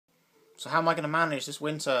So how am I going to manage this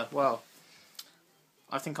winter? Well,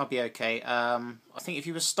 I think I'll be okay. I think if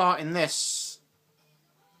you were starting this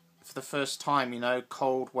for the first time, you know,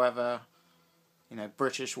 cold weather, you know,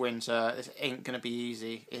 British winter, it ain't going to be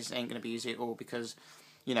easy. It ain't going to be easy at all because,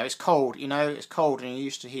 you know, it's cold. You know, it's cold, and you're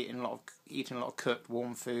used to eating a lot of cooked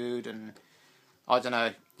warm food, and I don't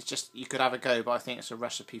know. It's just, you could have a go, but I think it's a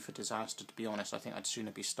recipe for disaster. To be honest, I think I'd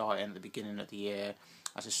sooner be starting at the beginning of the year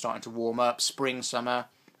as it's starting to warm up, spring, summer.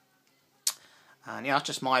 And yeah, that's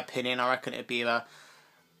just my opinion. I reckon it'd be a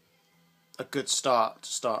good start to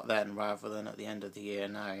start then, rather than at the end of the year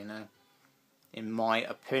now, you know. In my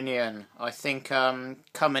opinion, I think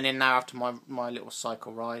coming in now after my little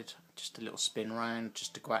cycle ride, just a little spin round,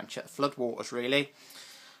 just to go out and check the floodwaters, really.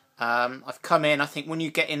 I've come in, I think when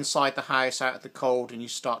you get inside the house out of the cold and you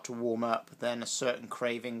start to warm up, then a certain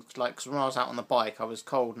craving, like, cause when I was out on the bike I was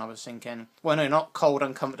cold and I was thinking, well no, not cold,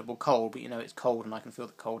 uncomfortable cold, but you know, it's cold and I can feel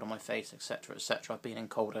the cold on my face, etc, etc. I've been in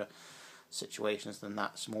colder situations than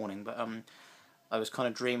that this morning, but I was kind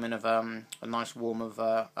of dreaming of a nice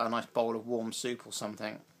bowl of warm soup or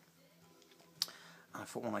something. I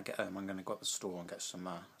thought when I get home I'm going to go up to the store and get some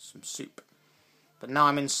soup. But now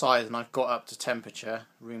I'm inside and I've got up to temperature,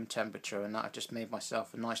 room temperature, and I've just made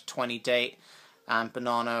myself a nice 20 date and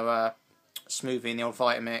banana smoothie in the old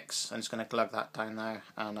Vitamix. I'm just going to glug that down now,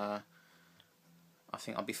 and I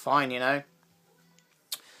think I'll be fine, you know.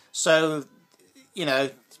 So, you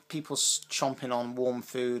know, people chomping on warm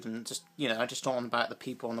food, and just, you know, I just talking about the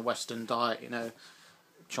people on the Western diet, you know,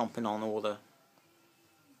 chomping on all the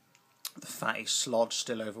fatty slodge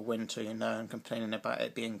still over winter, you know, and complaining about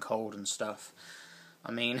it being cold and stuff.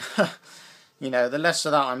 I mean, you know, the less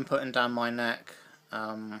of that I'm putting down my neck,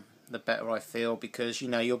 the better I feel, because, you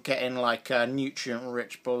know, you're getting like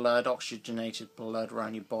nutrient-rich blood, oxygenated blood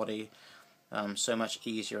around your body, so much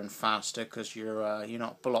easier and faster, because you're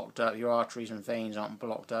not blocked up, your arteries and veins aren't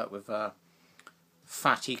blocked up with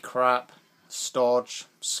fatty crap, stodge,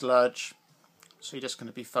 sludge, so you're just going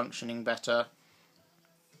to be functioning better.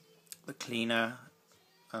 The cleaner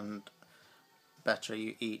and better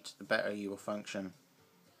you eat, the better you will function.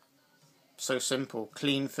 So simple.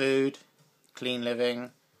 Clean food, clean living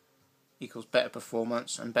equals better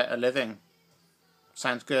performance and better living.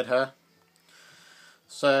 Sounds good, huh?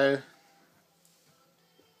 So,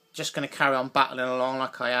 just going to carry on battling along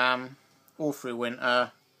like I am all through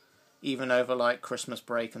winter, even over like Christmas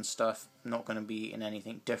break and stuff. Not going to be eating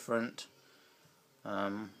anything different.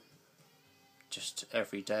 Just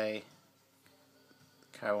every day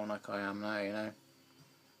carry on like I am now, you know.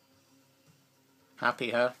 Happy,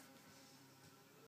 huh?